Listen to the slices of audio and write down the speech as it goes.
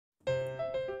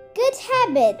good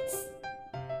habits.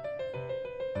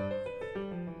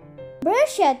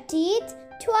 Brush your teeth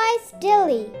twice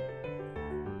daily.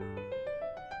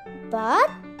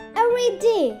 Bath every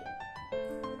day.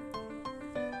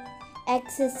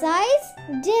 Exercise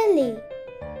daily.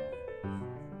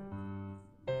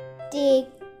 Take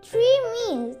 3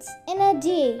 meals in a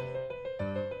day.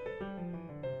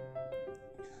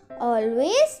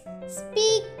 Always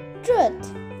speak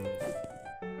truth.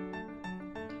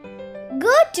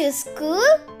 Go to school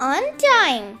on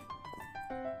time.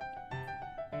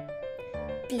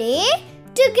 Play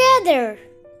together.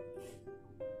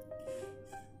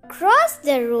 Cross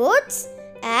the roads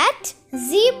at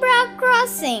zebra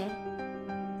crossing.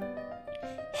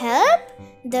 Help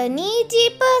the needy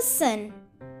person.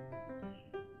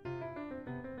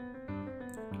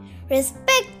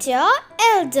 Respect your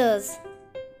elders.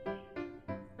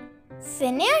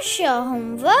 Finish your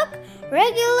homework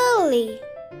regularly.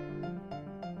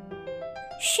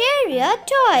 Share your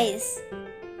toys.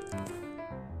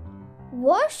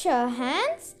 Wash your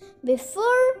hands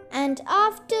before and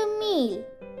after meal.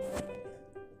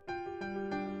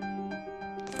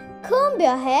 Comb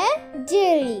your hair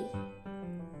daily.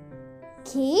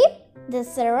 Keep the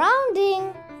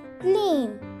surrounding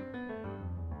clean.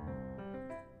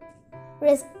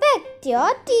 Respect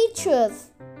your teachers.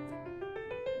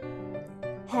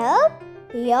 Help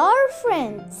your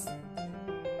friends.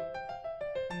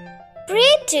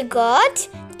 Pray to God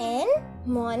in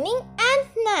morning and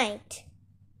night.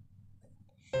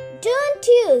 Don't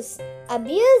use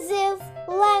abusive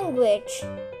language.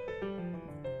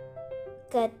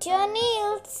 Cut your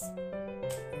nails.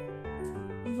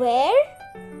 Wear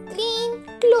clean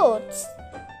clothes.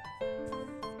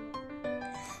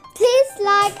 Please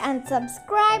like and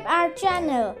subscribe our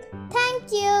channel.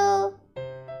 Thank you.